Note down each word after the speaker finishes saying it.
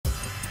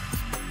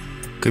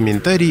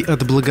Комментарий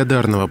от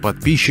благодарного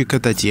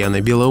подписчика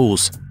Татьяны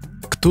Белоус.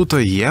 Кто-то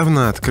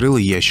явно открыл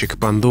ящик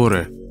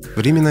Пандоры.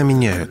 Времена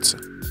меняются.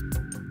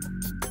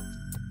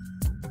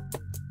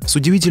 С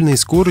удивительной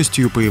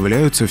скоростью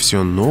появляются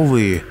все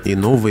новые и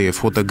новые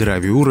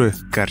фотогравюры,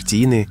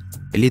 картины,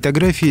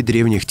 литографии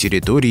древних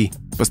территорий,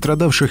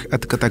 пострадавших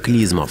от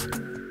катаклизмов.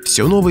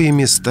 Все новые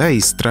места и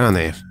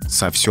страны,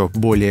 со все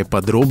более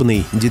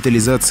подробной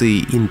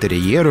детализацией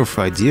интерьеров,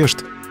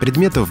 одежд,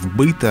 предметов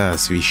быта,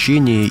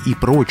 освещения и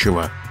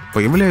прочего.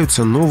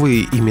 Появляются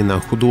новые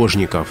имена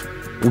художников.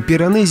 У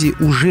Пиранези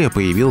уже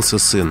появился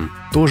сын,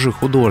 тоже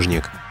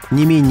художник,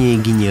 не менее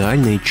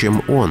гениальный,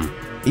 чем он,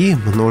 и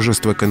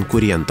множество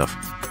конкурентов.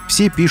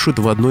 Все пишут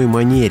в одной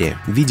манере,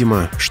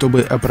 видимо,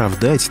 чтобы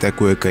оправдать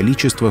такое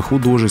количество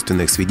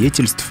художественных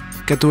свидетельств,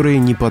 которые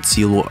не под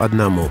силу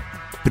одному.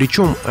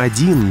 Причем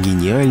один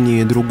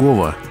гениальнее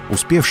другого,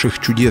 успевших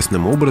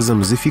чудесным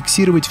образом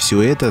зафиксировать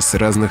все это с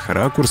разных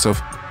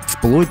ракурсов,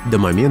 вплоть до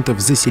моментов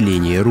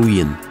заселения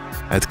руин.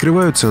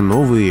 Открываются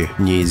новые,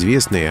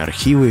 неизвестные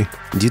архивы,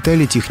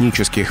 детали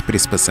технических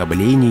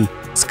приспособлений,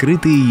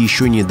 скрытые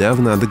еще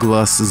недавно от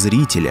глаз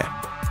зрителя.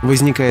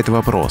 Возникает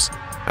вопрос,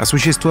 а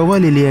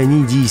существовали ли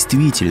они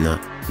действительно,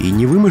 и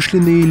не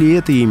вымышленные ли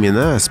это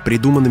имена с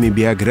придуманными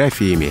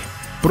биографиями,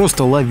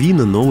 просто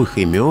лавина новых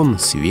имен,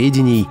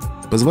 сведений,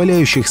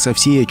 позволяющих со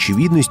всей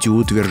очевидностью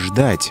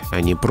утверждать,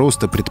 а не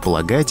просто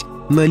предполагать,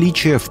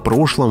 наличие в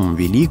прошлом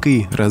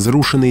великой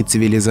разрушенной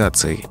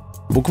цивилизации,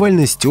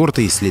 буквально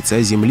стертой с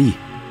лица земли,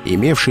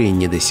 имевшей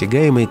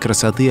недосягаемой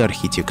красоты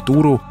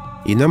архитектуру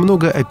и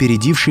намного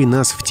опередившей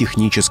нас в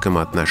техническом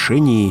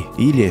отношении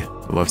или,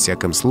 во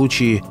всяком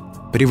случае,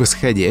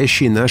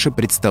 превосходящей наше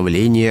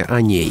представление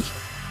о ней.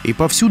 И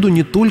повсюду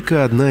не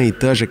только одна и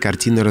та же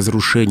картина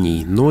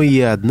разрушений, но и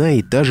одна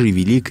и та же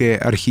великая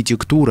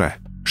архитектура,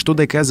 что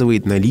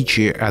доказывает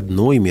наличие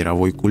одной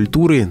мировой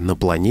культуры на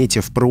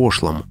планете в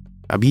прошлом,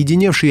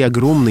 объединявшей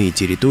огромные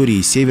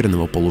территории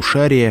северного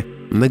полушария,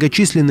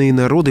 многочисленные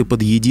народы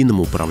под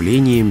единым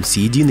управлением, с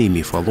единой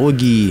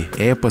мифологией,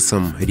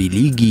 эпосом,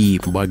 религией,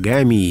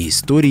 богами и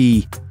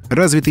историей,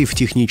 развитой в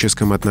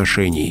техническом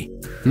отношении.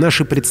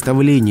 Наше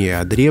представление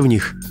о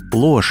древних –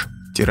 ложь,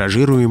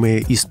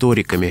 тиражируемая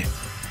историками.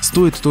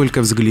 Стоит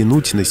только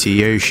взглянуть на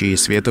сияющие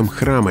светом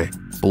храмы,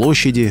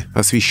 площади,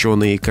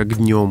 освещенные как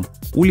днем,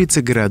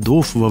 улицы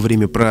городов во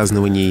время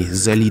празднований,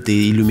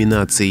 залитые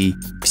иллюминацией,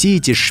 все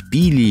эти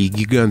шпили и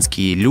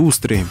гигантские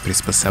люстры,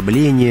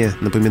 приспособления,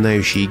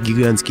 напоминающие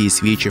гигантские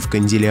свечи в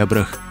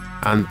канделябрах,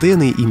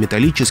 антенны и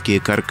металлические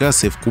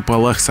каркасы в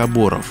куполах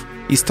соборов.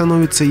 И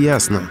становится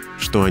ясно,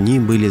 что они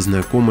были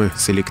знакомы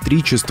с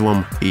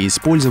электричеством и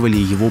использовали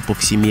его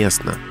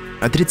повсеместно.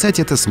 Отрицать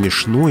это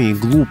смешно и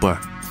глупо.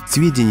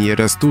 Сведения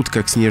растут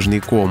как снежный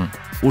ком.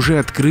 Уже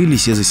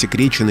открылись и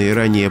засекреченные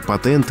ранее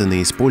патенты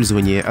на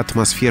использование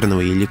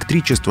атмосферного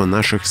электричества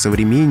наших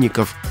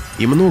современников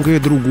и многое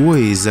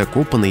другое из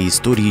закопанной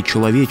истории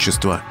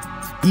человечества.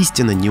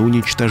 Истина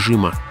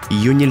неуничтожима,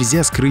 ее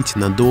нельзя скрыть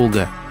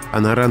надолго,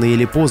 она рано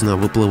или поздно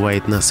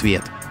выплывает на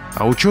свет.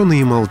 А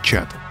ученые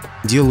молчат,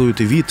 делают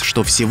вид,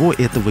 что всего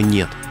этого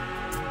нет.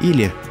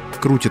 Или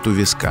крутят у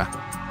виска.